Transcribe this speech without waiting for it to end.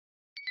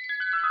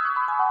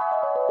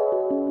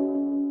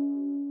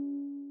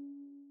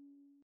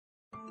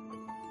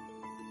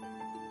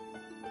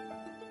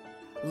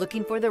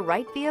Looking for the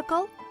right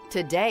vehicle?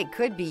 Today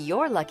could be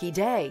your lucky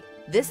day.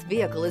 This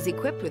vehicle is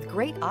equipped with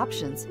great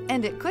options,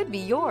 and it could be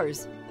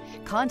yours.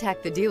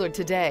 Contact the dealer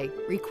today,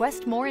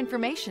 request more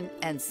information,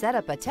 and set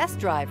up a test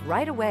drive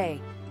right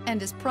away.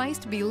 And is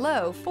priced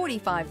below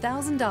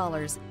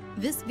 $45,000.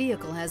 This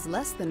vehicle has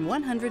less than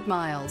 100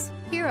 miles.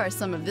 Here are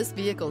some of this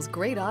vehicle's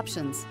great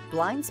options: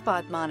 blind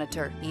spot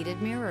monitor,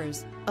 heated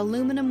mirrors,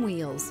 aluminum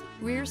wheels,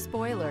 rear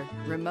spoiler,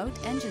 remote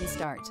engine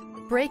start,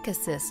 brake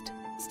assist,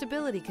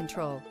 stability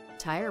control,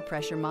 tire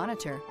pressure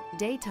monitor,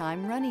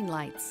 daytime running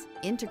lights,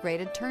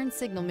 integrated turn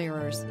signal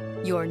mirrors.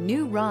 Your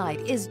new ride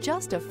is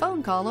just a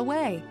phone call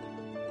away.